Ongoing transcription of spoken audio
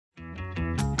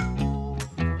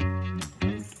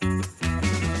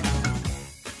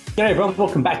G'day everyone,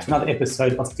 welcome back to another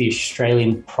episode of the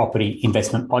Australian Property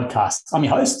Investment Podcast. I'm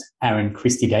your host, Aaron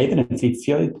Christie David, and if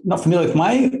you're not familiar with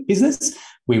my business,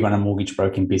 we run a mortgage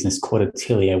broking business called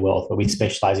Atelier Wealth, where we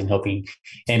specialise in helping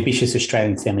ambitious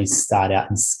Australian families start out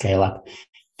and scale up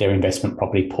their investment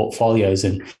property portfolios.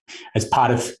 And as part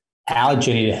of our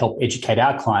journey to help educate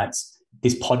our clients,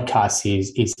 this podcast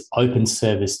is open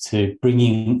service to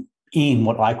bringing in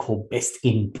what I call best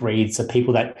in breed. So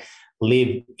people that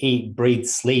live, eat, breathe,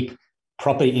 sleep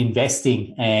property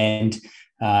investing, and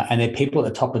they're people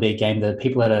at the top of their game. They're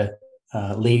people that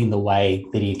are leading the way,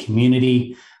 leading a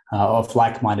community of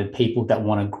like-minded people that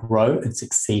want to grow and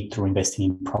succeed through investing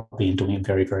in property and doing it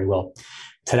very, very well.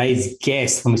 Today's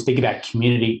guest, when we speak about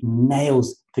community,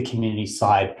 nails the community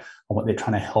side on what they're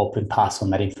trying to help and pass on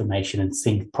that information and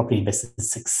seeing property investors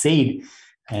succeed.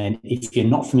 And if you're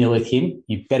not familiar with him,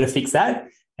 you better fix that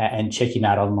and check him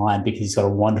out online, because he's got a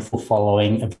wonderful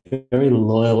following, a very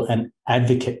loyal and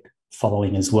advocate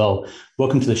following as well.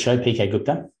 Welcome to the show, PK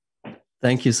Gupta.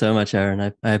 Thank you so much, Aaron.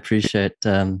 I appreciate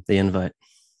the invite.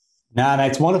 No,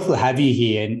 it's wonderful to have you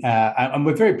here. And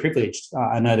we're very privileged.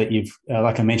 I know that you've,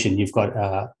 like I mentioned, you've got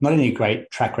not only a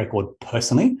great track record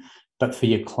personally, but for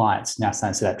your clients, now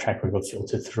starting to see that track record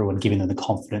filter through and giving them the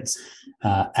confidence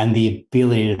and the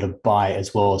ability to buy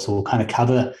as well. So we'll kind of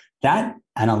cover that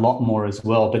and a lot more as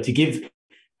well. But to give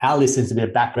our listeners a bit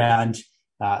of background,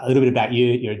 a little bit about you,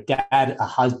 you're a dad, a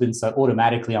husband, so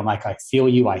automatically I'm like, I feel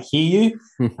you, I hear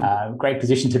you. Great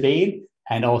position to be in.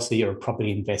 And also you're a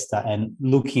property investor, and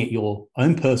looking at your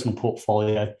own personal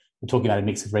portfolio, we're talking about a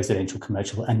mix of residential,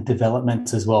 commercial and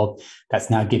development as well. That's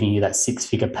now giving you that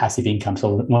six-figure passive income.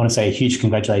 So I want to say a huge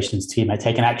congratulations to you, mate.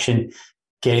 Taking action,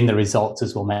 getting the results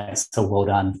as well, mate. So well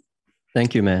done.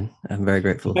 Thank you, man. I'm very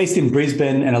grateful. Based in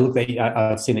Brisbane, and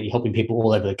I've seen that you're helping people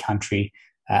all over the country,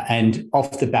 and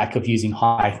off the back of using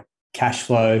high cash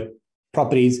flow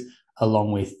properties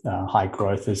along with high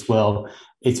growth as well.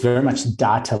 It's very much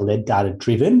data-led,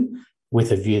 data-driven,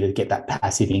 with a view to get that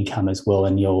passive income as well.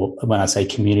 And when I say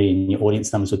community and your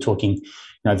audience numbers, we're talking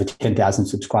over 10,000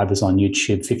 subscribers on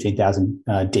YouTube, 15,000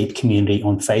 deep community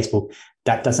on Facebook.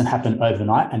 That doesn't happen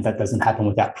overnight, and that doesn't happen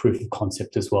without proof of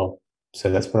concept as well. So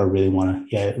that's what I really want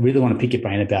to pick your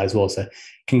brain about as well. So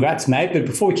congrats, mate. But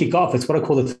before we kick off, it's what I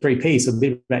call the 3 Ps. So a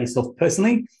bit about yourself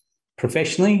personally,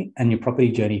 professionally, and your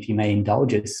property journey, if you may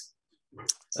indulge us.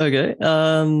 Okay.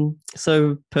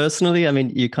 So personally, I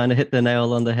mean, you kind of hit the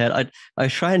nail on the head. I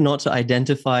try not to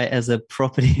identify as a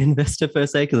property investor per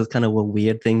se, because it's kind of a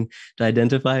weird thing to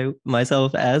identify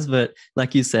myself as. But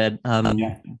like you said,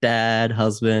 dad,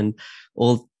 husband,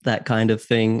 all that kind of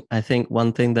thing. I think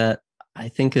one thing that I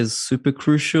think is super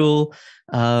crucial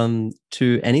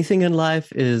to anything in life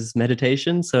is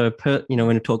meditation. So, when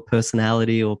you talk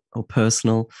personality or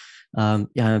personal, I'm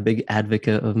a big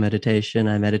advocate of meditation.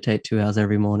 I meditate 2 hours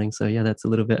every morning. So yeah, that's a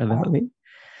little bit about me.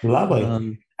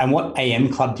 Lovely. And what AM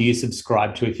club do you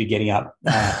subscribe to if you're getting up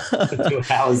for 2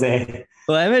 hours there?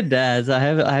 Well, I'm a dad. I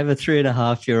have a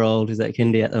 3.5-year-old who's at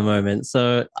kindy at the moment.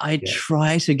 So I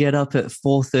try to get up at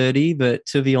 4:30, but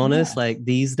to be honest, like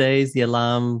these days, the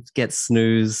alarm gets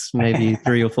snoozed maybe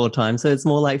 3 or 4 times. So it's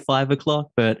more like 5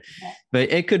 o'clock, but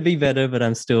it could be better, but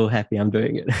I'm still happy I'm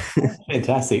doing it.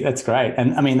 Fantastic. That's great.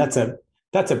 And I mean, that's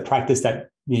a practice that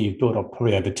you've built up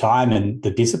probably over time, and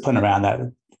the discipline around that.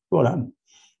 Well done.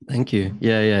 Thank you.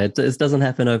 Yeah. It doesn't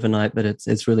happen overnight, but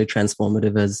it's really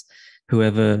transformative, as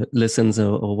whoever listens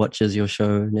or watches your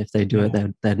show, and if they do it,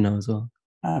 they'd know as well.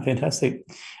 Fantastic.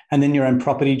 And then your own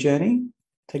property journey,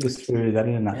 take us through that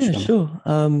in a nutshell. Yeah,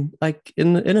 sure. Like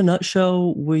in a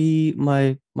nutshell,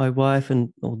 my wife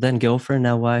and then girlfriend,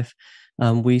 now wife,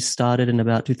 we started in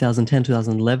about 2010,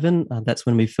 2011. That's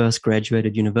when we first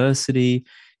graduated university.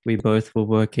 We both were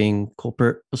working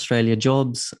corporate Australia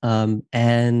jobs,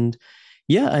 and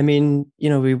yeah, I mean,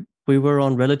 we were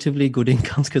on relatively good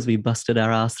incomes because we busted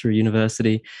our ass through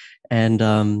university. And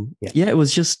it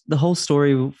was just the whole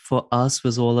story for us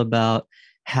was all about,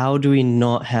 how do we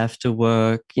not have to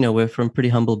work? We're from pretty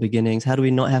humble beginnings. How do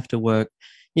we not have to work,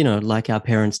 like our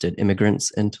parents did,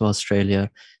 immigrants into Australia?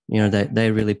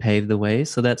 They really paved the way.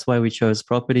 So that's why we chose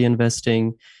property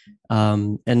investing.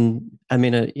 And I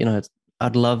mean,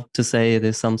 I'd love to say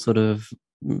there's some sort of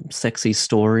sexy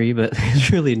story, but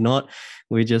it's really not.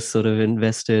 We just sort of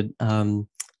invested,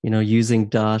 using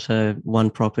data, one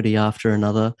property after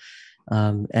another.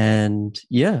 And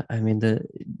yeah, I mean,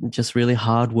 just really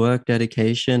hard work,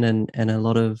 dedication, and a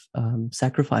lot of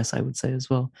sacrifice, I would say, as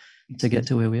well, to get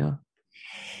to where we are.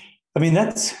 I mean,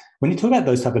 that's when you talk about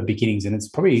those type of beginnings, and it's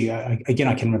probably, again,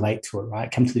 I can relate to it,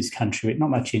 right? Come to this country with not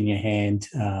much in your hand,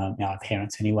 our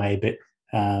parents anyway, but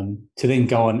to then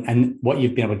go on and what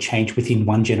you've been able to change within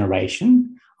one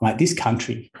generation. I'm like, this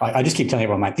country, I just keep telling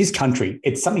everyone, like, this country,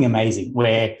 it's something amazing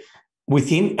where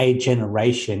within a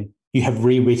generation, you have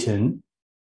rewritten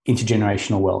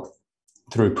intergenerational wealth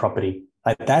through property.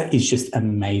 Like, that is just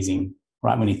amazing,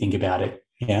 right? When you think about it.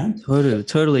 Yeah.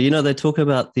 Totally. They talk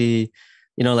about the,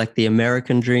 like the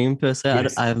American dream per se.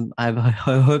 Yes. I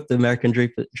hope the American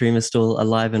dream is still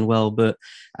alive and well, but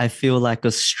I feel like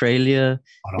Australia,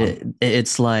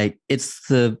 it's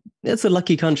a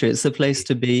lucky country. It's the place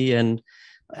to be. And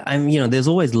there's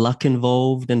always luck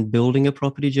involved in building a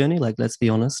property journey. Like, let's be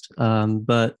honest.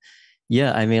 But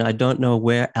yeah, I don't know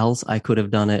where else I could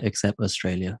have done it except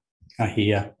Australia. I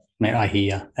hear, mate. I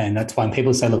hear. And that's why when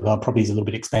people say, look, our property is a little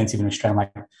bit expensive in Australia, I'm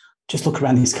like, just look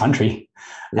around this country.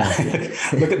 Yeah.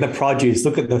 Look at the produce.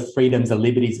 Look at the freedoms, the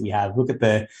liberties we have. Look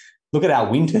at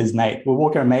our winters, mate. We're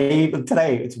walking around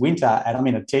today. It's winter, and I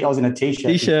was in a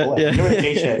t-shirt. T-shirt, yeah. You're in a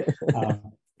t-shirt.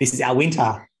 This is our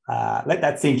winter. Let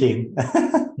that sink in.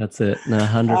 That's it. No,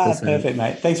 100%. Perfect,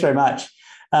 mate. Thanks very much.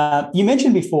 You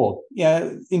mentioned before,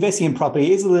 investing in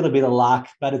property is a little bit of luck,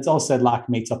 but it's also luck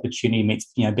meets opportunity,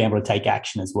 meets being able to take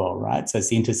action as well, right? So it's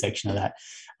the intersection of that.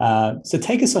 So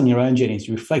take us on your own journey as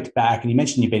you reflect back, and you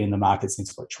mentioned you've been in the market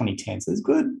since 2010. So it's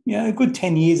good, a good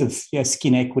 10 years of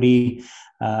skin equity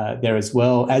there as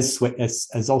well as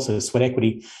also sweat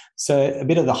equity. So a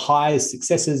bit of the highs,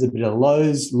 successes, a bit of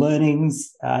lows,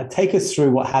 learnings. Take us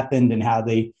through what happened and how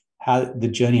the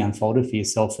journey unfolded for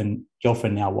yourself and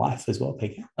girlfriend, now wife as well,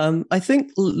 PK. I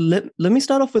think let me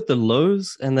start off with the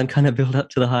lows and then kind of build up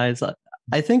to the highs.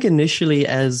 I think initially,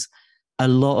 as a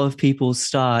lot of people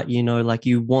start, like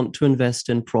you want to invest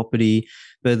in property,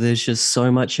 but there's just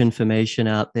so much information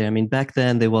out there. Back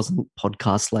then there wasn't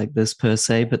podcasts like this per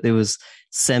se, but there was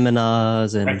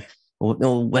seminars and or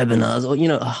webinars or,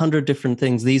 100 different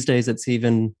things. These days it's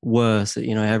even worse.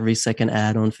 Every second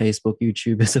ad on Facebook,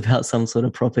 YouTube is about some sort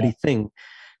of property thing.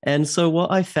 And so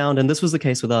what I found, and this was the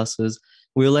case with us, is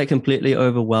we were like completely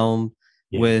overwhelmed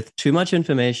with too much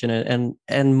information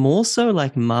and more so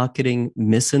like marketing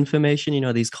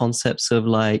misinformation, these concepts of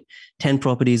like 10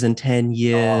 properties in 10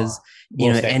 years,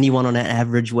 anyone on an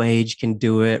average wage can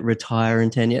do it, retire in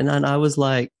 10 years. And I was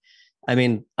like,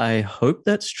 I hope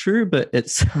that's true, but it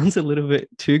sounds a little bit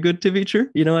too good to be true.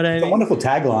 You know what I mean? It's a wonderful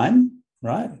tagline,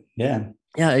 right? Yeah.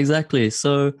 Yeah, exactly.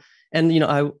 So, and,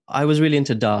 I was really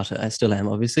into data. I still am,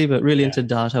 obviously, but really into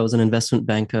data. I was an investment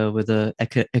banker with a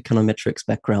econometrics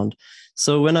background.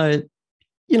 So when I,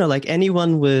 like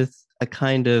anyone with a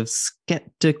kind of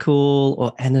skeptical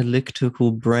or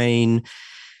analytical brain,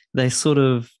 they sort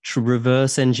of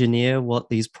reverse engineer what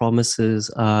these promises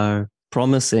are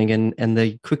promising. And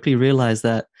they quickly realize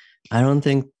that I don't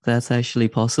think that's actually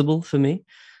possible for me.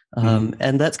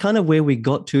 And that's kind of where we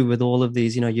got to with all of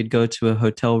these. You'd go to a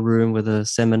hotel room with a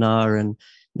seminar and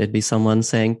there'd be someone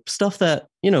saying stuff that,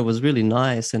 was really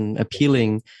nice and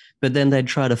appealing, but then they'd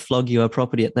try to flog you a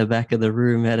property at the back of the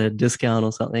room at a discount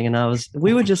or something. And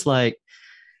we were just like,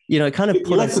 it kind of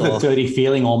put us off. You like the dirty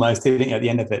feeling almost, didn't you, at the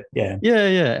end of it? Yeah.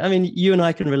 Yeah. You and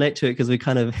I can relate to it because we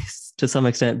kind of, to some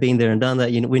extent, been there and done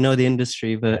that. We know the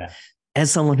industry, but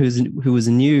as someone who was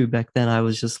new back then, I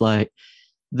was just like,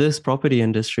 this property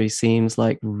industry seems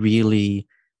like really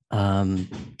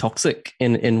toxic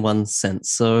in one sense.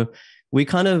 So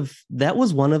that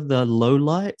was one of the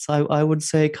lowlights, I would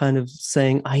say, kind of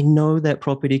saying, I know that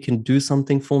property can do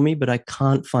something for me, but I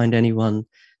can't find anyone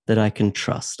that I can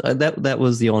trust. That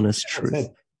was the honest truth.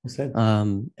 Well said.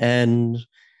 And,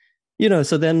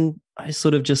 so then I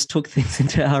sort of just took things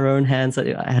into our own hands.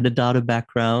 I had a data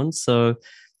background. So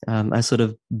I sort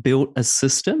of built a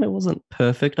system. It wasn't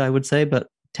perfect, I would say, but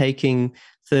taking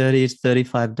 30 to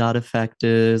 35 data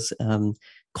factors,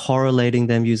 correlating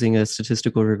them using a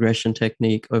statistical regression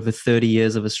technique over 30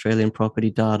 years of Australian property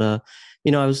data.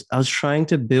 I was trying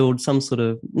to build some sort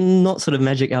of, not sort of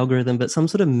magic algorithm, but some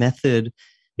sort of method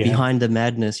behind the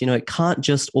madness. It can't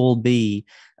just all be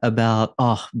about,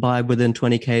 buy within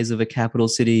 20 Ks of a capital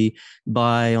city,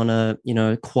 buy on a,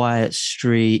 quiet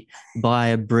street, buy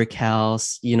a brick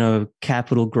house,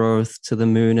 capital growth to the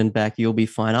moon and back, you'll be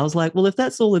fine. I was like, well, if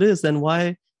that's all it is, then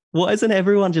why isn't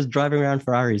everyone just driving around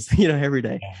Ferraris, every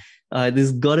day?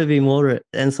 There's got to be more to it.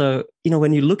 And so,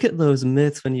 when you look at those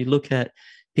myths, when you look at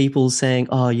people saying,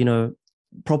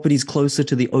 properties closer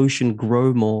to the ocean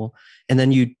grow more, and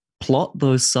then you plot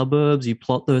those suburbs, you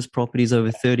plot those properties over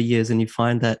 30 years, and you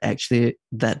find that actually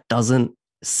that doesn't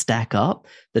stack up,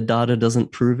 the data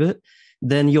doesn't prove it,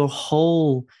 then your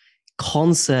whole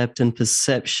concept and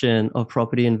perception of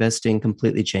property investing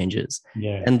completely changes.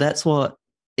 And that's what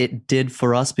it did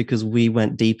for us because we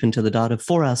went deep into the data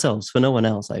for ourselves, for no one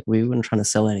else. Like we weren't trying to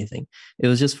sell anything. It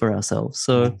was just for ourselves.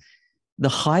 So the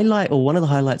highlight, or one of the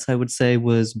highlights I would say,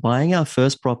 was buying our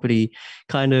first property,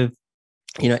 kind of,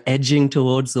 edging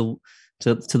towards to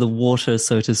the water,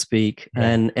 so to speak,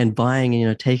 and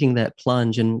buying, taking that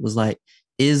plunge, and was like,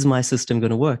 is my system going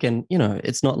to work? And,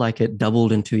 it's not like it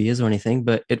doubled in 2 years or anything,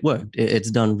 but it worked.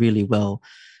 It's done really well.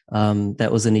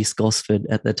 That was in East Gosford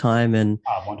at the time. And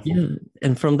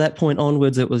and from that point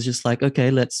onwards, it was just like,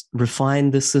 okay, let's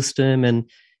refine the system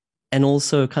and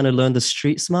also kind of learn the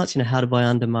street smarts, how to buy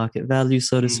under market value,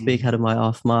 so to speak, how to buy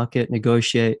off market,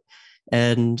 negotiate.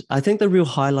 And I think the real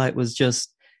highlight was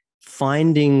just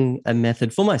finding a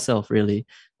method for myself, really,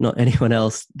 not anyone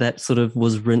else, that sort of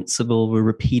was rinsable,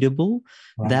 were repeatable.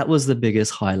 Right. That was the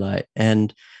biggest highlight.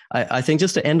 And I think,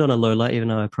 just to end on a low light, even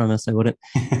though I promised I wouldn't,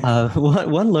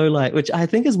 one low light, which I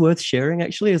think is worth sharing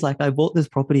actually, is like, I bought this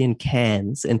property in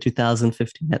Cairns in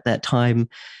 2015. At that time,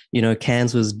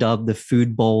 Cairns was dubbed the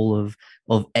food bowl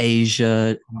of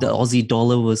Asia. The Aussie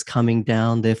dollar was coming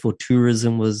down, therefore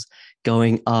tourism was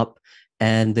going up.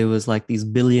 And there was like these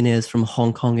billionaires from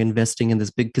Hong Kong investing in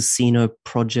this big casino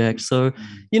project. So,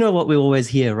 what we always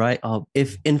hear, right?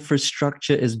 If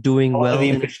infrastructure is doing well,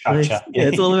 the infrastructure.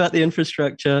 It's all about the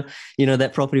infrastructure.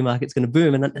 That property market's going to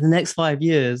boom. And in the next 5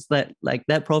 years, that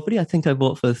property, I think I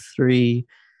bought for $390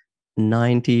 or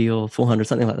 $400,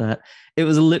 something like that. It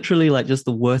was literally like just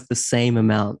worth the same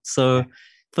amount. So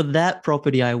for that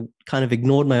property, I kind of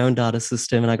ignored my own data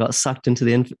system and I got sucked into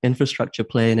the infrastructure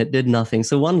play, and it did nothing.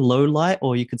 So one low light,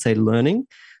 or you could say learning,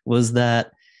 was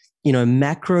that,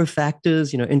 macro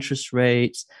factors, interest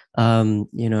rates,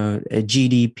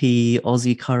 GDP,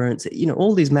 Aussie currency,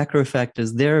 all these macro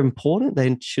factors, they're important.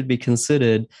 They should be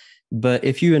considered. But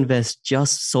if you invest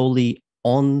just solely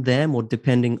on them or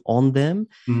depending on them,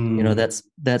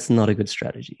 that's not a good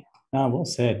strategy. No, well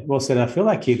said. Well said. I feel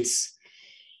like it's,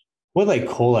 what do they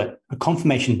call it? A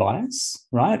confirmation bias,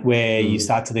 right? Where you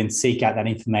start to then seek out that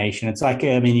information. It's like,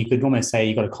 you could almost say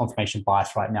you've got a confirmation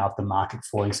bias right now of the market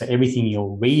falling. So everything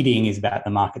you're reading is about the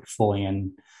market falling.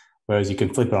 And whereas you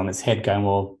can flip it on its head going,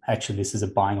 well, actually, this is a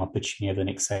buying opportunity over the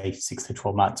next, say, 6 to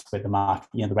 12 months where the market,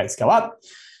 the rates go up.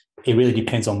 It really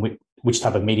depends on which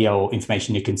type of media or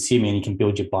information you're consuming, and you can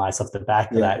build your bias off the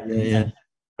back of that.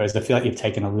 Whereas I feel like you've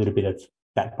taken a little bit of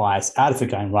that bias out of it,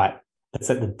 going, right, let's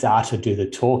let the data do the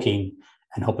talking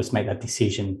and help us make that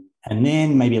decision. And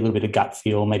then maybe a little bit of gut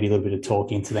feel, maybe a little bit of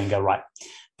talking to then go, right,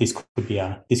 this could be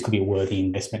a worthy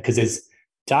investment, because there's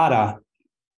data,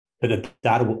 but the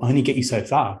data will only get you so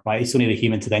far, right? You still need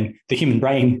the human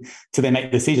brain to then make a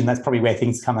decision. That's probably where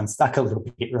things come unstuck a little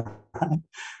bit, right?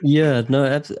 Yeah,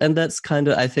 no, and that's kind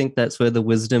of, I think that's where the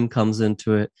wisdom comes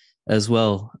into it as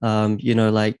well.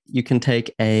 Like you can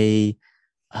take a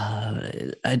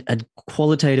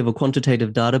qualitative or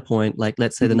quantitative data point, like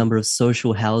let's say the number of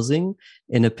social housing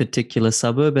in a particular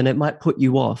suburb, and it might put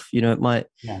you off. It might,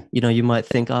 you might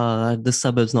think, this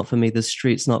suburb's not for me, this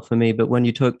street's not for me. But when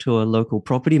you talk to a local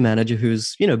property manager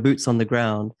who's, boots on the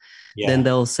ground, then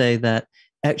they'll say that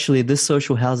actually this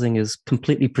social housing is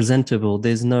completely presentable.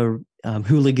 There's no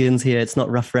hooligans here. It's not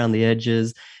rough around the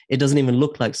edges. It doesn't even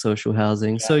look like social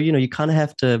housing. So, you kind of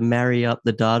have to marry up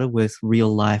the data with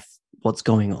real life, what's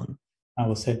going on.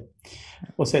 Well said.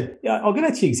 Well said. I'll go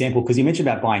back to your example, because you mentioned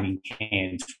about buying in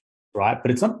cans, right?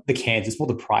 But it's not the cans, it's more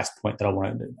the price point that I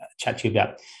wanted to chat to you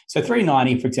about. So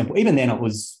 $390, for example, even then that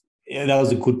was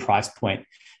a good price point.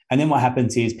 And then what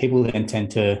happens is people then tend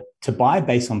to buy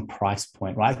based on price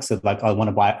point, right? So like, I want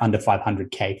to buy under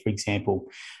 500K, for example.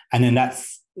 And then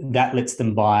that lets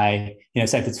them buy,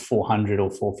 say if it's 400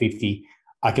 or 450,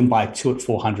 I can buy 2 at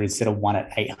 400 instead of 1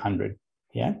 at 800.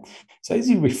 Yeah. So as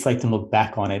you reflect and look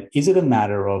back on it, is it a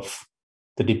matter of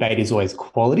the debate is always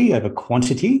quality over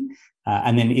quantity?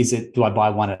 And then do I buy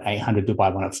 1 at 800? Do I buy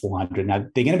 1 at 400? Now,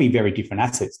 they're going to be very different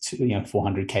assets,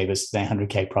 400K versus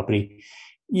 800K property.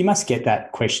 You must get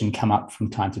that question come up from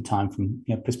time to time from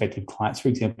prospective clients, for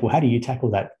example. How do you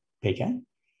tackle that, PK?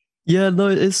 Yeah, no,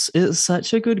 it's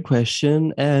such a good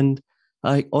question. And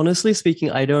honestly speaking,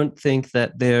 I don't think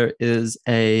that there is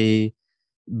a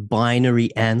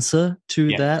binary answer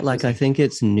to that. Like, I think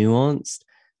it's nuanced.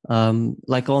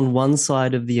 Like on one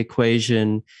side of the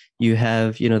equation, you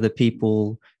have, the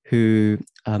people who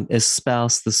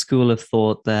espouse the school of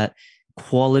thought that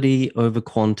quality over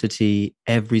quantity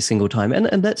every single time.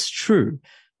 And that's true,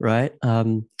 right?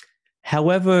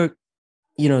 However,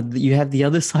 you have the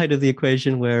other side of the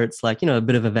equation where it's like, a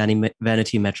bit of a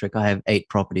vanity metric. I have 8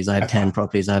 properties, I have 10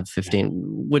 properties, I have 15,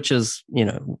 which is,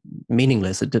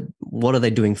 meaningless. What are they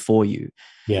doing for you?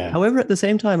 Yeah. However, at the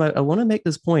same time, I want to make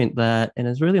this point that, and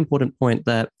it's a really important point,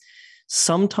 that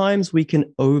sometimes we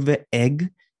can over-egg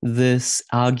this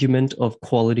argument of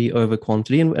quality over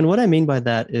quantity. And what I mean by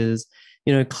that is,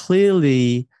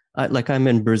 clearly, like I'm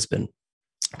in Brisbane.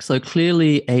 So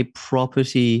clearly a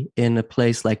property in a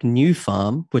place like New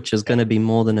Farm, which is going to be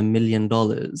more than $1 million,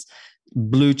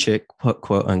 blue chip,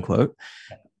 quote unquote,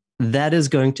 that is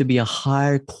going to be a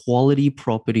higher quality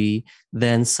property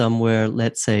than somewhere,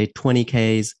 let's say 20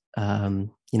 Ks,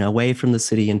 away from the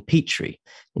city in Peachtree.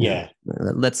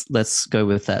 Let's go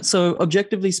with that. So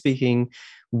objectively speaking,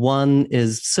 one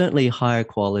is certainly higher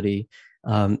quality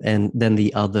and than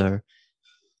the other.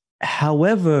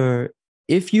 However,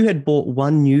 if you had bought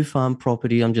one New Farm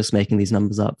property, I'm just making these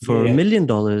numbers up, for $1 million,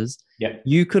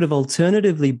 you could have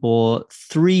alternatively bought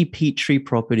 3 Peachtree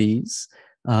properties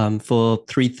for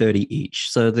 $330 each.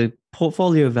 So the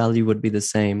portfolio value would be the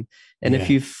same. And if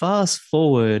you fast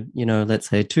forward, let's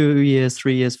say 2 years,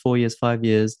 3 years, 4 years, 5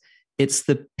 years, it's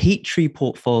the Peachtree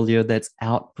portfolio that's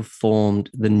outperformed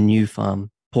the New Farm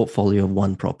portfolio of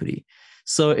one property.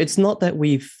 So it's not that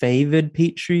we favored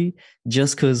Peachtree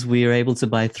just because we are able to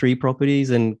buy 3 properties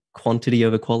and quantity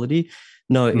over quality.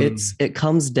 No, it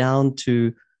comes down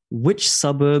to which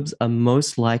suburbs are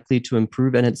most likely to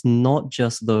improve. And it's not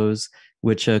just those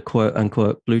which are quote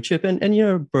unquote blue chip. And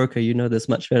you're a broker, you know this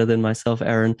much better than myself,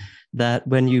 Aaron, that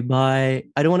when you buy,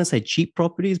 I don't want to say cheap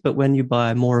properties, but when you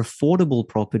buy more affordable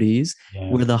properties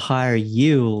with a higher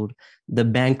yield, the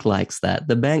bank likes that.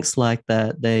 The banks like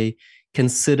that. They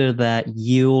consider that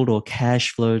yield or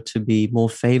cash flow to be more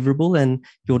favorable, and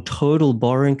your total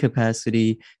borrowing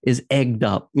capacity is egged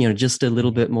up, just a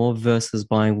little bit more versus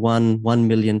buying 1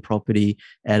 million property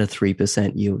at a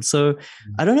 3% yield. So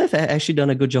I don't know if I've actually done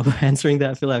a good job of answering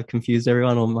that. I feel like I've confused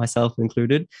everyone, or myself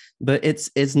included, but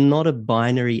it's not a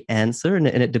binary answer, and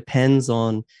it depends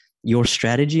on your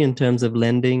strategy in terms of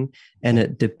lending, and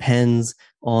it depends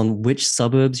on which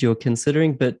suburbs you're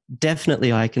considering. But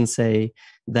definitely I can say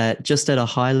that just at a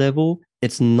high level,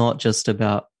 it's not just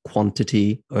about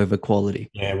quantity over quality.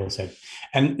 Yeah, well said.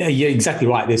 And you're exactly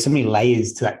right. There's so many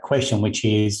layers to that question, which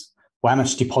is, well, how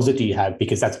much deposit do you have?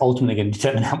 Because that's ultimately going to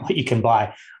determine how much you can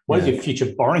buy. What does your future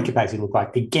borrowing capacity look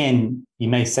like? Again, you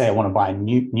may say, I want to buy a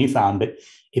new farm, but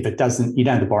if it doesn't, you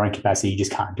don't have the borrowing capacity, you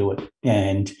just can't do it.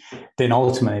 And then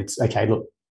ultimately it's, okay, look,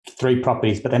 3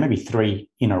 properties, but there may be 3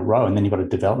 in a row, and then you've got a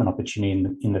development opportunity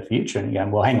in the future. And you're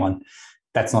going, well, hang on,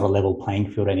 that's not a level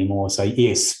playing field anymore. So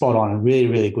spot on, a really,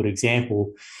 really good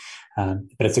example. But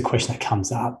it's a question that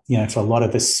comes up, for a lot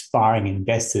of aspiring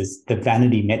investors, the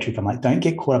vanity metric. I'm like, don't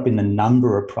get caught up in the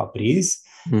number of properties.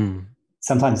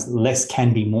 Sometimes less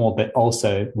can be more, but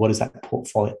also what does that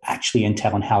portfolio actually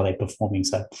entail and how they're performing?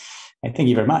 So thank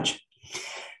you very much.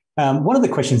 One of the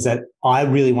questions that I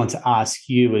really want to ask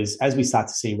you is, as we start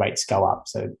to see rates go up,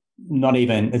 so it's not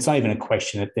even a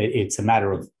question, it's a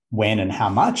matter of when and how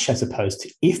much, as opposed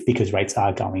to if, because rates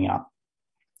are going up,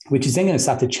 which is then going to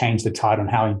start to change the tide on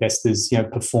how investors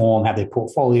perform, how their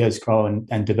portfolios grow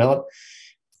and develop.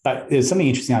 But there's something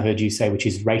interesting I heard you say, which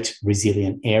is rate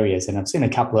resilient areas. And I've seen a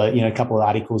couple of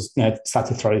articles start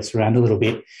to throw this around a little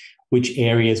bit, which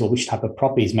areas or which type of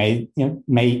properties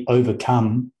may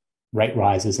overcome rate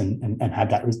rises and have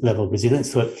that level of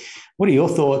resilience to it. What are your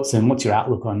thoughts, and what's your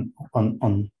outlook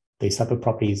on these type of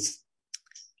properties?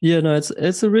 Yeah, no,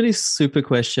 it's a really super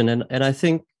question. And I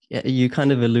think you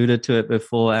kind of alluded to it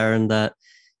before, Aaron, that,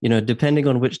 depending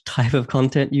on which type of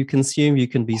content you consume, you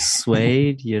can be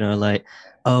swayed, like,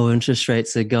 oh, interest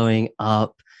rates are going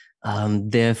up,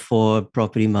 therefore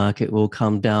property market will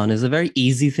come down, is a very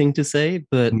easy thing to say.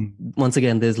 But once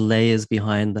again, there's layers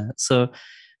behind that. So,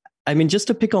 I mean, just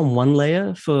to pick on one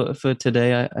layer for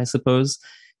today, I suppose,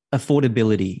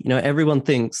 affordability. Everyone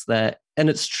thinks that, and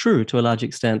it's true to a large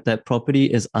extent, that property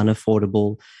is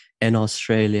unaffordable in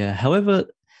Australia. However,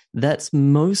 that's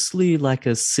mostly like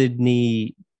a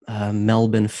Sydney,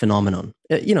 Melbourne phenomenon.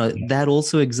 That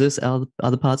also exists in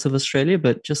other parts of Australia,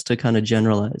 but just to kind of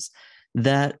generalize,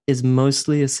 that is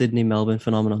mostly a Sydney, Melbourne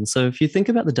phenomenon. So if you think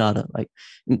about the data, like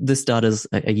this data is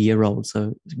a year old,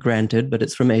 so granted, but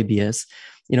it's from ABS,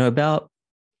 about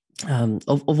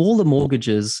of all the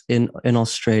mortgages in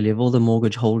Australia, of all the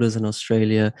mortgage holders in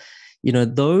Australia,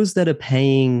 those that are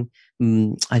paying,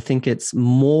 I think it's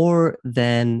more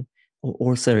than,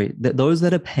 those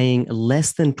that are paying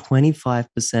less than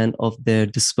 25% of their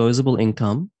disposable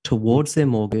income towards their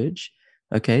mortgage,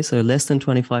 okay, so less than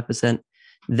 25%,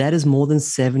 that is more than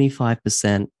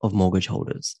 75% of mortgage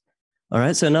holders. All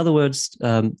right. So in other words,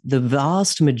 the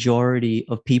vast majority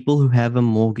of people who have a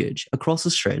mortgage across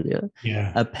Australia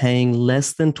are paying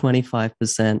less than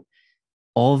 25%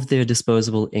 of their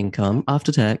disposable income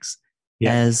after tax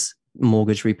as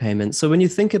mortgage repayment. So when you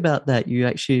think about that, you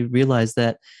actually realize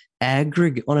that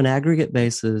on an aggregate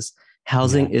basis,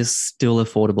 housing is still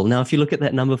affordable. Now, if you look at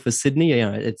that number for Sydney,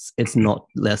 it's not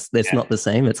less. It's not the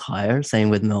same. It's higher. Same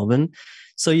with Melbourne.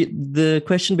 So the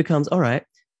question becomes, all right,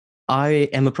 I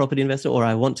am a property investor, or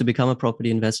I want to become a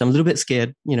property investor. I'm a little bit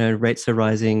scared. Rates are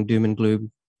rising, doom and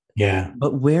gloom. Yeah.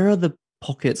 But where are the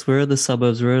pockets? Where are the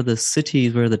suburbs? Where are the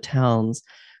cities? Where are the towns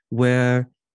where,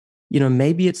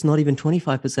 maybe it's not even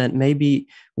 25%. Maybe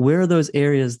where are those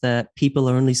areas that people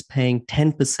are only paying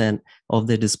 10% of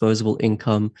their disposable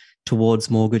income towards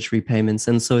mortgage repayments?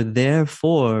 And so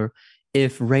therefore,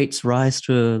 if rates rise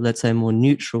to, let's say, a more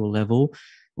neutral level,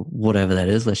 whatever that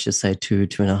is, let's just say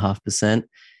 2.5%,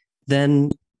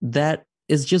 then that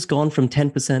is just gone from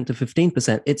 10% to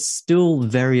 15%. It's still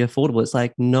very affordable. It's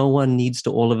like no one needs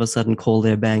to all of a sudden call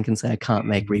their bank and say, I can't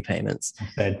make repayments.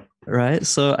 Right.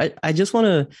 So I just want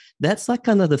to, that's like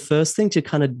kind of the first thing to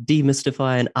kind of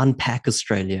demystify and unpack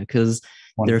Australia, because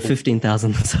there are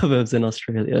 15,000 suburbs in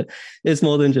Australia. It's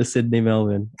more than just Sydney,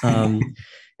 Melbourne.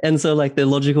 And so like the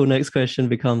logical next question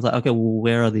becomes like, okay, well,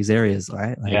 where are these areas?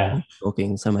 Right. Like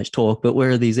talking so much talk, but where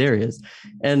are these areas?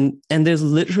 And there's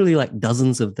literally like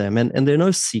dozens of them. And there are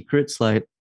no secrets. Like,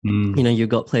 you've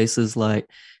got places like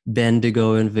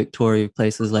Bendigo in Victoria,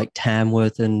 places like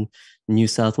Tamworth in New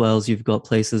South Wales. You've got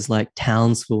places like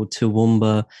Townsville,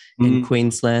 Toowoomba in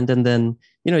Queensland. And then,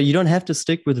 you don't have to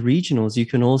stick with regionals. You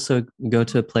can also go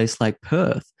to a place like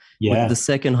Perth with the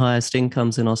second highest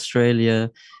incomes in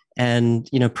Australia. And,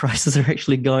 prices are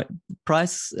actually going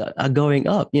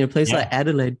up. Places like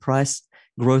Adelaide, price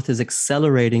growth is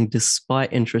accelerating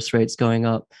despite interest rates going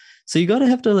up. So you kind of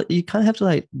have to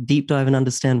like deep dive and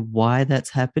understand why that's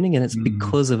happening. And it's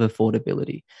because of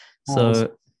affordability.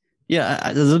 So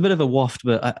there's a bit of a waft,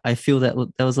 but I feel that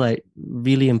was like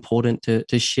really important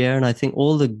to share. And I think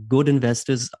all the good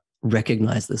investors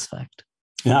recognize this fact.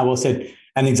 Yeah, well said.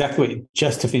 And exactly,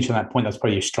 just to finish on that point, that's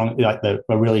probably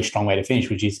a really strong way to finish,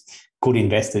 which is good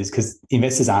investors, because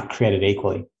investors aren't created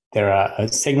equally. There are a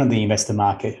segment of the investor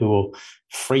market who will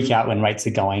freak out when rates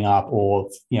are going up, or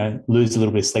lose a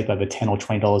little bit of sleep over $10 or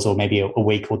 $20, or maybe a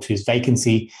week or two's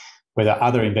vacancy. Where there are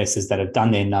other investors that have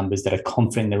done their numbers, that are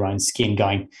confident in their own skin,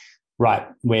 going, right,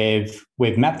 we've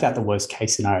mapped out the worst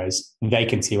case scenarios,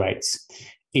 vacancy rates,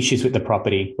 issues with the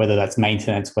property, whether that's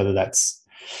maintenance, whether that's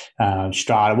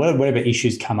strata, whatever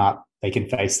issues come up, they can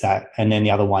face that. And then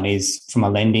the other one is from a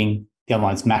lending, the other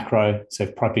one's macro. So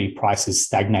if property prices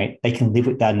stagnate, they can live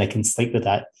with that and they can sleep with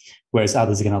that, whereas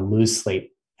others are going to lose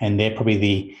sleep. And they're probably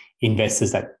the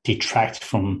investors that detract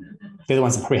from, they're the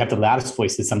ones that probably have the loudest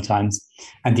voices sometimes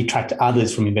and detract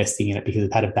others from investing in it because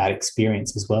they've had a bad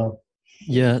experience as well.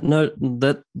 Yeah, no,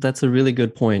 that's a really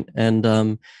good point.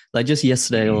 And like just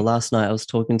yesterday or last night, I was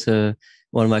talking to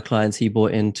one of my clients. He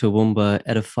bought in Toowoomba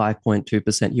at a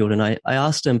 5.2% yield. And I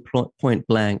asked him point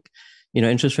blank,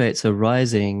 interest rates are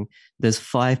rising. There's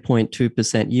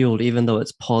 5.2% yield, even though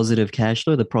it's positive cash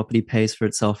flow. The property pays for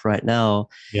itself right now.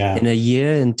 Yeah. In a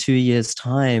year and 2 years'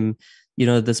 time,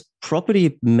 this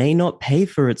property may not pay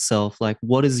for itself. Like,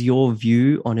 what is your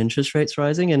view on interest rates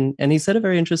rising? And he said a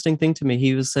very interesting thing to me.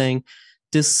 He was saying,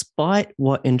 despite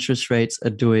what interest rates are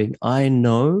doing, I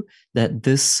know that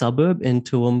this suburb in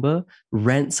Toowoomba,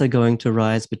 rents are going to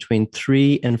rise between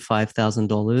 $3,000 and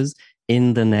 $5,000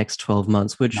 in the next 12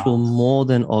 months, which will more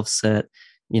than offset,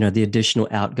 the additional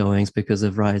outgoings because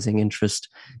of rising interest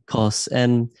costs.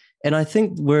 And I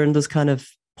think we're in this kind of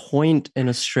point in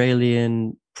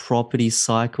Australian property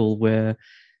cycle where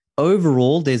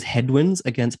overall there's headwinds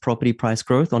against property price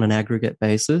growth on an aggregate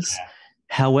basis. Yeah.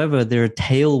 However, there are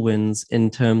tailwinds in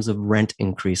terms of rent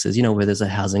increases, where there's a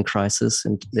housing crisis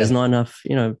and there's not enough,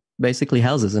 basically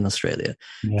houses in Australia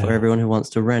for everyone who wants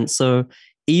to rent. So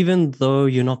even though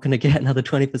you're not going to get another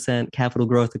 20% capital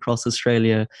growth across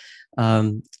Australia,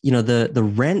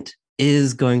 the rent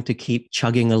is going to keep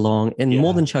chugging along, and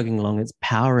more than chugging along, it's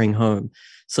powering home.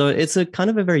 So it's a kind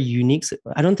of a very unique,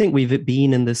 I don't think we've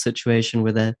been in this situation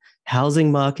where the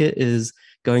housing market is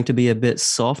going to be a bit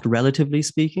soft, relatively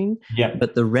speaking. Yeah.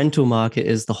 But the rental market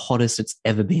is the hottest it's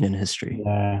ever been in history.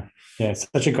 Yeah,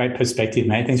 such a great perspective,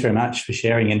 mate. Thanks very much for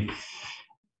sharing. And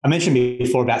I mentioned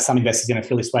before about some investors going to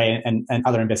feel this way and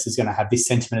other investors going to have this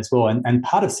sentiment as well. And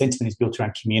part of sentiment is built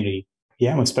around community.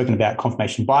 Yeah, we've spoken about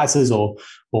confirmation biases or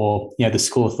the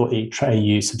school of thought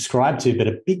you subscribe to, but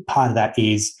a big part of that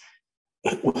is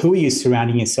who are you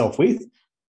surrounding yourself with?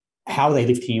 how are they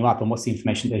lifting you up and what's the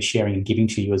information they're sharing and giving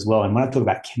to you as well. And when I talk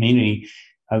about community,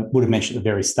 I would have mentioned at the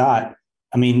very start,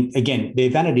 I mean, again, they're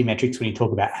vanity metrics when you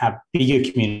talk about how big your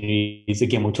community is.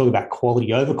 Again, we'll talk about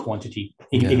quality over quantity,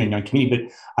 even in your own community.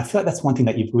 But I feel like that's one thing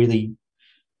that you've really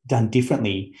done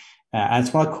differently. And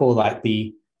it's what I call like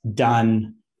the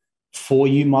done for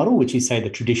you model, which is, say, the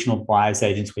traditional buyer's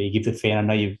agents where you give the fee. And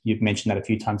I know you've mentioned that a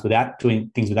few times, without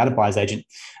doing things without a buyer's agent,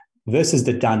 versus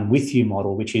the done with you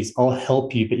model, which is I'll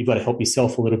help you, but you've got to help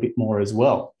yourself a little bit more as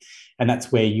well. And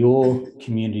that's where your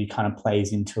community kind of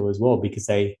plays into as well, because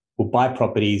they will buy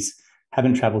properties,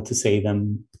 haven't traveled to see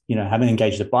them, haven't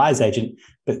engaged a buyer's agent,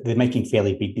 but they're making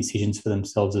fairly big decisions for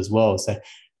themselves as well. So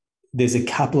there's a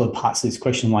couple of parts to this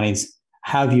question. One is,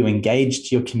 how have you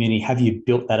engaged your community? Have you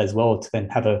built that as well to then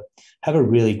have a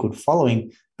really good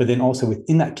following? But then also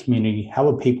within that community, how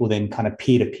are people then kind of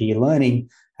peer-to-peer learning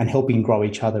and helping grow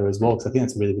each other as well? Because I think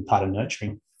that's a really good part of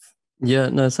nurturing. Yeah,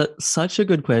 no, such a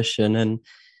good question. And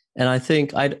I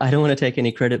think I don't want to take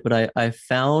any credit, but I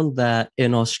found that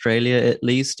in Australia, at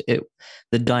least,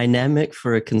 the dynamic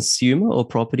for a consumer or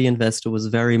property investor was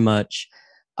very much,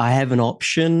 I have an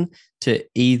option to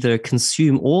either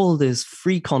consume all this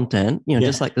free content,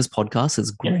 just like this podcast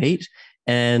is great,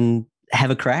 and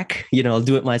have a crack, I'll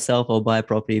do it myself, I'll buy a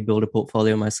property, build a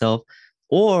portfolio myself,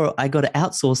 or I got to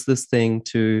outsource this thing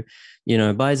to,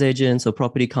 buyer's agents or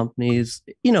property companies,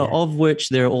 of which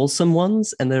there are awesome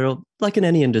ones and there are, like in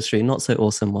any industry, not so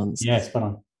awesome ones. Yeah, spot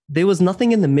on. There was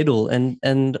nothing in the middle.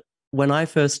 And when I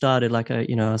first started, like I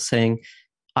was saying,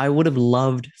 I would have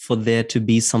loved for there to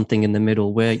be something in the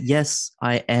middle where, yes,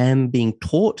 I am being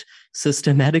taught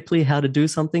systematically how to do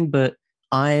something, but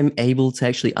I'm able to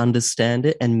actually understand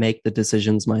it and make the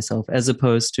decisions myself, as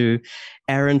opposed to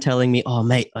Aaron telling me, oh,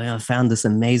 mate, I found this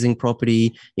amazing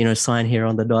property, sign here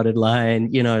on the dotted line,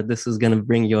 this is going to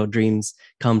bring your dreams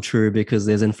come true because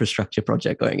there's infrastructure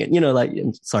project going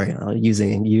in, sorry, I'm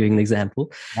using you an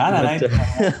example. No,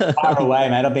 far away,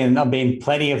 mate. I've been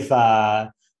plenty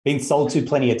of, been sold to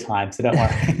plenty of times, so don't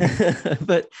worry.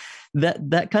 But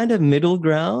that kind of middle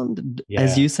ground,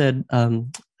 as you said,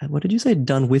 what did you say?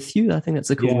 Done with you? I think that's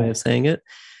a cool way of saying it.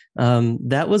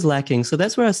 That was lacking. So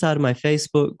that's where I started my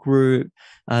Facebook group,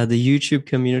 the YouTube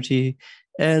community.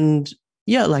 And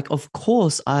of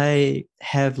course, I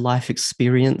have life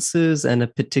experiences and a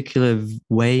particular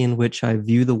way in which I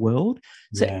view the world.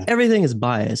 So everything is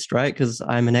biased, right? Because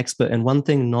I'm an expert in one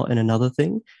thing, not in another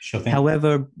thing. Sure thing.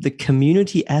 However, the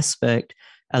community aspect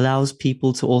allows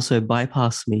people to also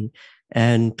bypass me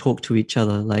and talk to each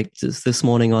other. Like just this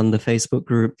morning on the Facebook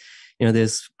group,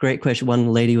 there's great question.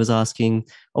 One lady was asking,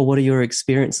 oh, what are your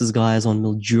experiences, guys, on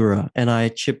Mildura? And I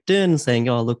chipped in saying,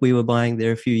 oh, look, we were buying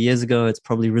there a few years ago. It's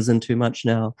probably risen too much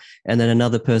now. And then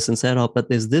another person said, oh, but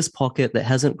there's this pocket that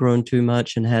hasn't grown too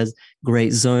much and has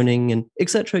great zoning and et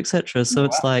cetera, et cetera. So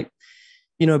it's like,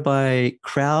 by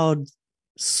crowd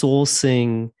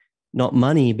sourcing, not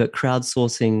money, but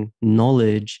crowdsourcing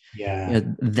knowledge.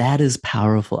 That is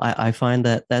powerful. I find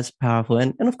that that's powerful.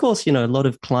 And of course, a lot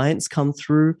of clients come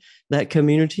through that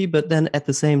community, but then at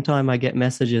the same time, I get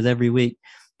messages every week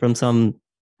from some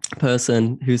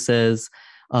person who says,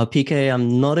 PK,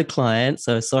 I'm not a client,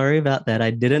 so sorry about that.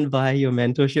 I didn't buy your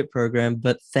mentorship program,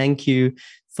 but thank you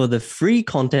for the free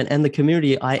content and the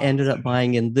community. I ended up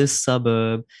buying in this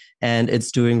suburb and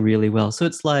it's doing really well. So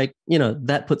it's like,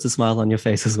 that puts a smile on your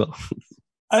face as well.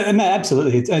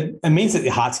 Absolutely. It means that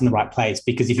your heart's in the right place,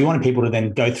 because if you want people to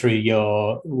then go through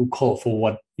we'll call it for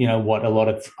what a lot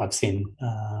of I've seen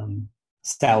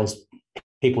sales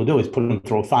people do is put them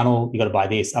through a funnel. You got to buy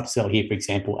this, upsell here, for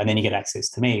example, and then you get access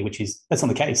to me, that's not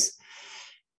the case.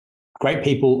 Great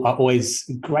people are always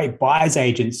great buyers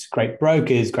agents, great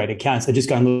brokers, great accountants. They're just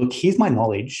going, look, here's my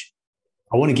knowledge.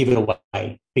 I want to give it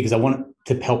away because I want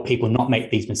to help people not make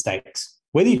these mistakes.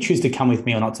 Whether you choose to come with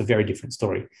me or not, it's a very different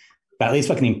story. But at least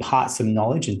if I can impart some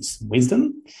knowledge and some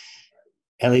wisdom,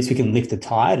 at least we can lift the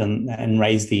tide and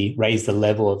raise the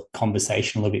level of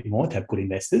conversation a little bit more to have good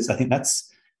investors. I think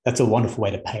that's a wonderful way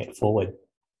to pay it forward.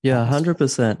 Yeah,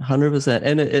 100%.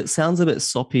 And it sounds a bit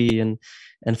soppy and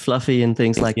fluffy and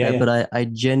things like that. But I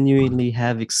genuinely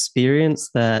have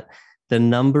experienced that the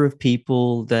number of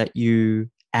people that you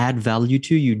add value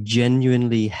to, you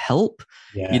genuinely help,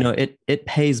 it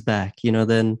pays back,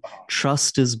 then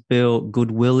trust is built,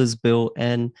 goodwill is built.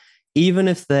 And even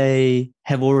if they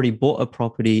have already bought a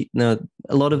property, a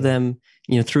lot of them,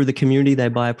 through the community, they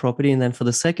buy a property. And then for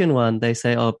the second one, they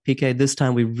say, oh, PK, this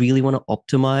time we really want to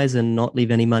optimize and not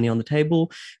leave any money on the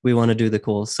table. We want to do the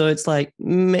course. So it's like,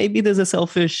 maybe there's a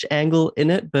selfish angle in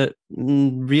it, but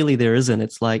really there isn't.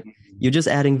 It's like, you're just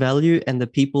adding value and the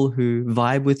people who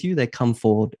vibe with you, they come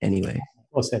forward anyway.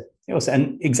 Well said. Well said.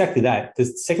 And exactly that. The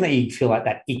second that you feel like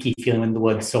that icky feeling when the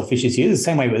word selfish is used, the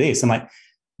same way with this. I'm like,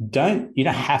 you don't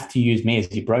have to use me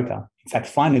as your broker. In fact,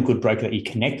 find a good broker that you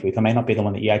connect with. I may not be the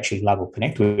one that you actually love or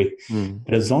connect with,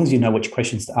 but as long as you know which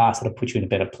questions to ask, that'll put you in a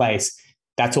better place.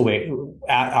 That's all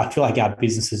I feel like our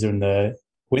businesses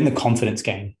we're in the confidence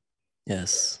game.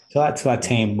 Yes. So to our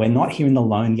team, we're not here in the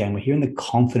loan game. We're here in the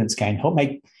confidence game. Help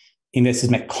make investors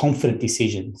make confident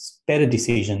decisions, better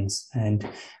decisions. And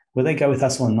whether they go with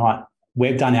us or not,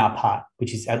 we've done our part,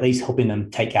 which is at least helping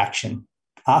them take action.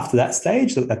 After that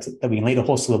stage, that we can lead a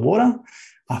horse to the water.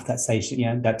 After that stage,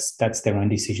 that's their own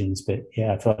decisions. But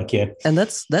yeah, I feel like, yeah. And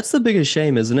that's the biggest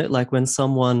shame, isn't it? Like when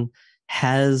someone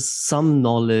has some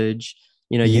knowledge,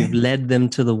 you've led them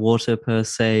to the water per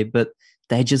se, but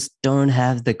they just don't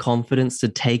have the confidence to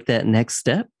take that next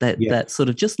step, that sort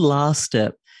of just last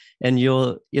step. And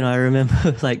I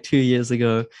remember like 2 years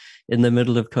ago in the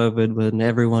middle of COVID when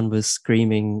everyone was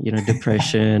screaming,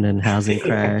 depression and housing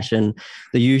crash and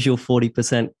the usual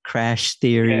 40% crash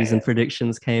theories and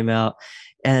predictions came out.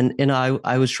 And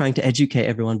I was trying to educate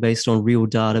everyone based on real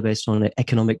data, based on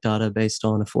economic data, based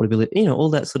on affordability, all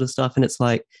that sort of stuff. And it's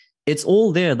like, it's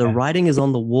all there. The writing is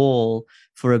on the wall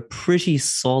for a pretty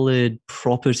solid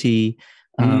property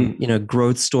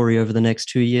growth story over the next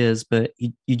 2 years, but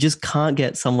you just can't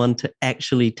get someone to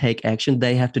actually take action.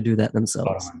 They have to do that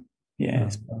themselves. Yeah.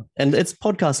 And it's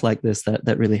podcasts like this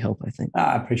that really help, I think.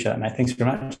 I appreciate it, mate. Thanks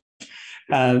very much.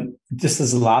 Just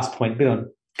as the last point,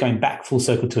 going back full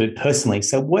circle to it personally.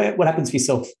 So what happens for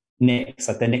yourself next?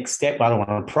 Like the next step, I don't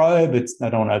want to probe, I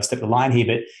don't want to overstep the line here,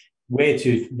 but where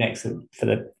to next for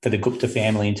the Gupta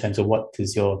family in terms of what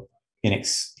does your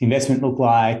next investment look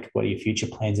like? What are your future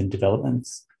plans and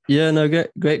developments? Yeah, no,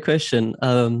 great question.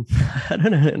 I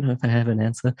don't know if I have an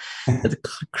answer that's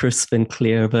crisp and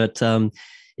clear, but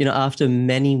after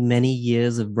many, many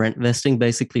years of rent vesting,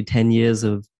 basically 10 years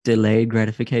of delayed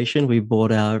gratification, we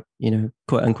bought our,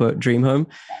 quote unquote dream home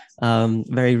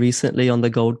very recently on the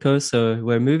Gold Coast. So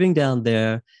we're moving down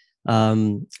there,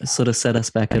 sort of set us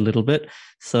back a little bit.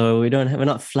 So we're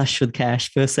not flush with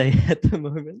cash per se at the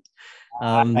moment.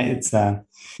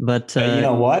 But you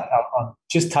know what? I'll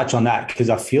just touch on that because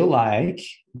I feel like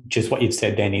just what you've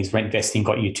said then is rent vesting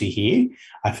got you to here.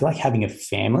 I feel like having a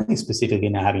family, specifically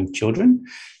now having children,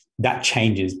 that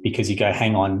changes because you go,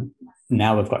 hang on,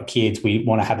 now we've got kids. We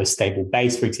want to have a stable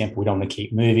base, for example. We don't want to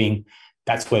keep moving.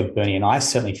 That's where Bernie and I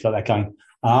certainly feel like going,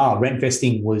 rent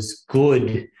vesting was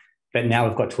good, but now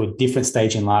we've got to a different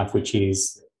stage in life, which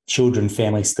is children,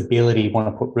 family stability,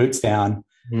 want to put roots down.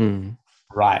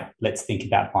 Right, let's think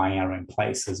about buying our own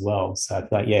place as well. So I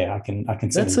feel like, I can.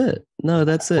 That's it. No,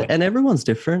 that's it. And everyone's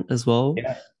different as well.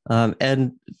 Yeah.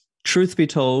 And truth be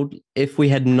told, if we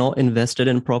had not invested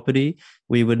in property,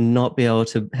 we would not be able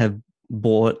to have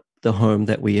bought the home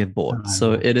that we have bought.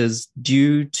 So it is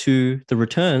due to the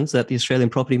returns that the Australian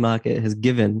property market has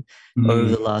given over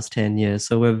the last 10 years.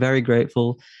 So we're very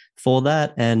grateful for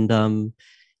that. And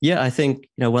I think,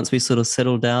 once we sort of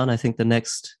settle down, I think the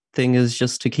next thing is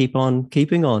just to keep on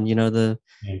keeping on, the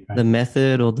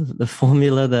method or the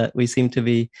formula that we seem to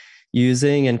be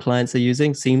using and clients are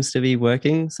using seems to be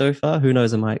working so far. Who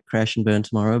knows, it might crash and burn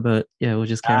tomorrow, but we'll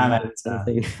just carry on. It's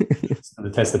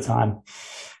the test of time.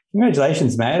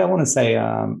 Congratulations, mate. I want to say,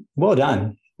 well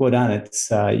done. Well done. It's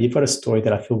you've got a story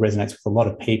that I feel resonates with a lot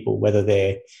of people, whether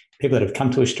they're people that have come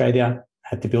to Australia,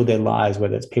 had to build their lives,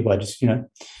 whether it's people that just,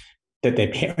 that their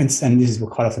parents, and this is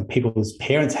quite often people's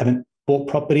parents haven't bought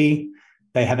property,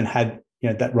 they haven't had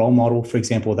that role model, for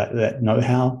example, that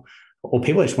know-how, or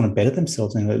people that just want to better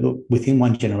themselves and look within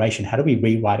one generation, how do we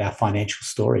rewrite our financial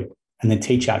story and then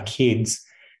teach our kids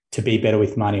to be better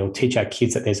with money, or teach our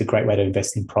kids that there's a great way to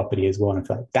invest in property as well. And I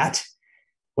feel like that,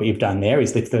 what you've done there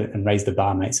is lift and raise the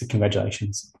bar, mate. So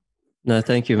congratulations. No,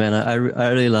 thank you, man. I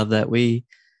really love that.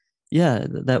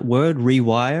 That word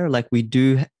rewire, like we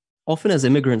do often as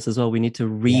immigrants as well, we need to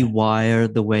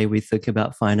rewire the way we think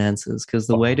about finances, because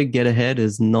the way to get ahead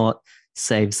is not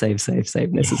save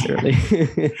necessarily.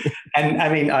 And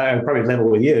I mean, I probably level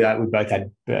with you. We both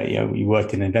had, we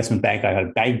worked in an investment bank. I had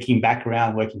a banking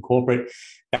background, working corporate.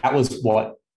 That was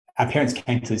what our parents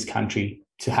came to this country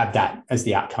to have, that as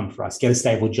the outcome for us. Get a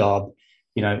stable job,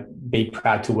 be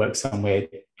proud to work somewhere.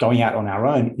 Going out on our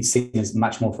own is seen as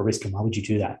much more of a risk. And why would you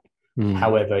do that?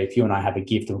 However, if you and I have a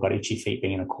gift and we've got itchy feet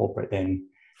being in a corporate, then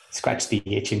scratch the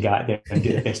itch and go out there and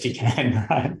do the best you can.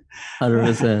 Right?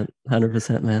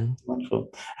 100%, man.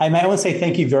 Wonderful. Hey, mate, I want to say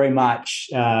thank you very much.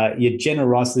 Your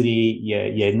generosity,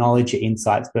 your knowledge, your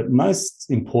insights, but most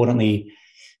importantly,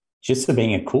 just for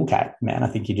being a cool cat, man. I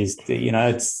think you just, there's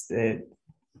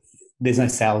no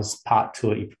sales part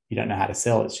to it. You don't know how to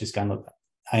sell. It's just going, look,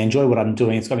 I enjoy what I'm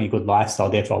doing. It's got me a good lifestyle.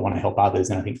 Therefore, I want to help others.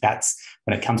 And I think that's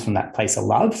when it comes from that place of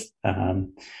love.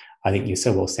 I think you're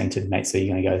so well centered, mate. So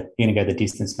you're going to go the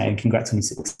distance, mate. And congrats on your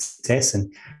success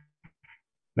and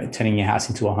turning your house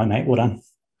into a home, mate. Well done.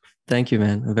 Thank you,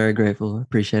 man. I'm very grateful. I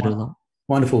appreciate it a lot.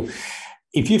 Wonderful.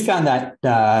 If you found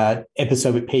that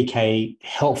episode with PK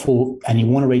helpful and you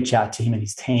want to reach out to him and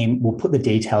his team, we'll put the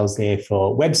details there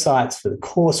for websites, for the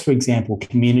course, for example,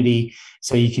 community,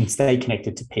 so you can stay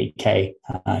connected to PK,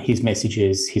 his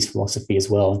messages, his philosophy as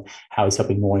well, and how he's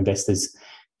helping more investors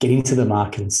get into the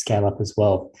market and scale up as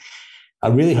well. I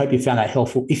really hope you found that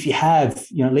helpful. If you have,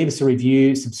 leave us a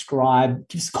review, subscribe,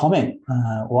 give us a comment,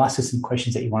 or ask us some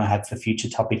questions that you want to have for future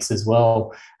topics as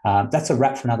well. That's a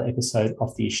wrap for another episode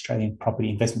of the Australian Property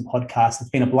Investment Podcast. It's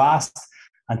been a blast.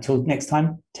 Until next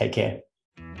time, take care.